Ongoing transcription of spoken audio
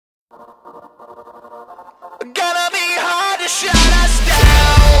Gonna be hard to shut us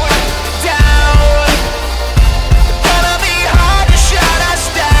down, down. Gonna be hard to shut us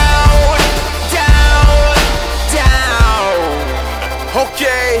down, down, down.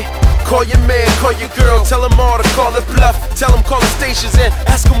 Okay, call your man, call your girl, tell them all to call it bluff. Tell them call the stations and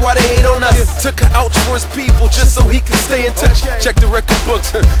ask them why they hate on us. Took an ouch for his people just so he can stay in touch. Check the record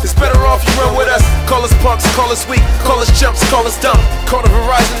books, it's better off you run with us. Call us punks, call us weak, call us chumps, call us dumb. Call the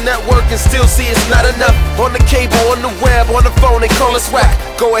Verizon network and still see it's not enough. On the cable, on the web, on the phone, they call us whack.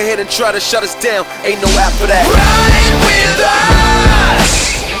 Go ahead and try to shut us down, ain't no app for that. Ride with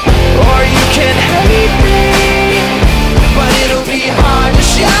us, or you can hate me, but it'll be hard to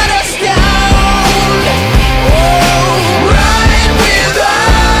shut us down. Oh, ride with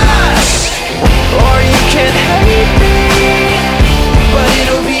us, or you can hate me, but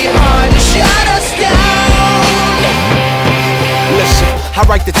it'll be hard to shut us down. Listen, I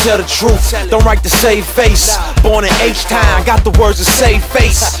write to tell the truth, don't write to save face. Born in H-Town, got the words to save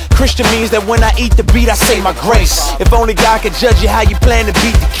face. Christian means that when I eat the beat, I say my grace. If only God could judge you how you plan to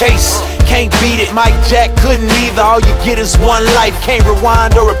beat the case. Can't beat it, Mike Jack couldn't either. All you get is one life, can't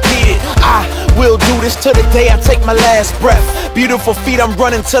rewind or repeat it. I will do this till the day I take my last breath. Beautiful feet, I'm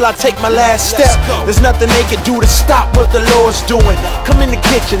running till I take my last step. There's nothing they can do to stop what the Lord's doing. Come in the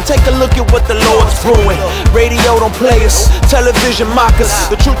kitchen, take a look at what the Lord's brewing. Radio don't play us, television mock us.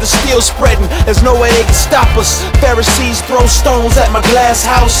 The truth is still spreading, there's no way they can stop us. Pharisees throw stones at my glass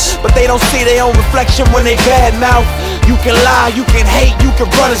house, but they don't see their own reflection when they bad mouth. You can lie, you can hate, you can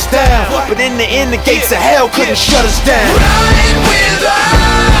run us down, but in the end the gates of hell couldn't shut us down. Ride with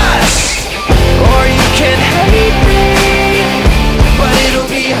us, or you can hate me, but it'll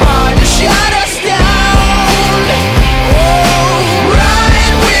be hard to shut us down. Oh,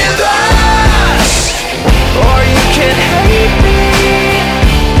 ride with us, or you can hate me,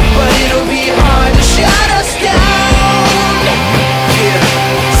 but it'll be hard to shut us down. Yeah,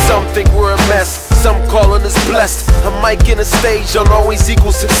 some think we're a mess, some calling us blessed. A mic in a stage don't always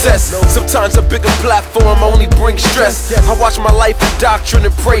equal success. Sometimes a bigger platform only brings stress. I watch my life in doctrine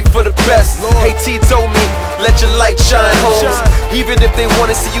and pray for the best. Hey T told me, let your light shine, Holmes. Even if they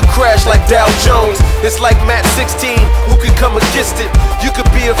wanna see you crash like Dow Jones. It's like Matt 16, who can come against it? You could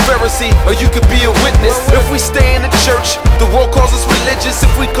be a Pharisee or you could be a witness. If we stay in the church, the world calls us religious.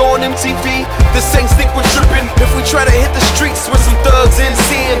 If we go on MTV, the saints think we're tripping. If we try to hit the streets with some thugs in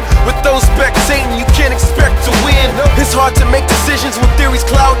sin, with those spectating, you can't expect to win. It's hard to make decisions when theories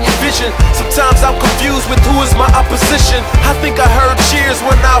clouding your vision. Sometimes I'm confused with who is my opposition. I think I heard cheers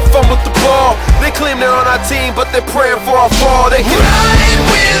when I fumbled the ball. They claim they're on our team, but they're praying for our fall. They ride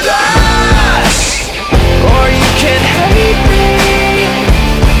with us.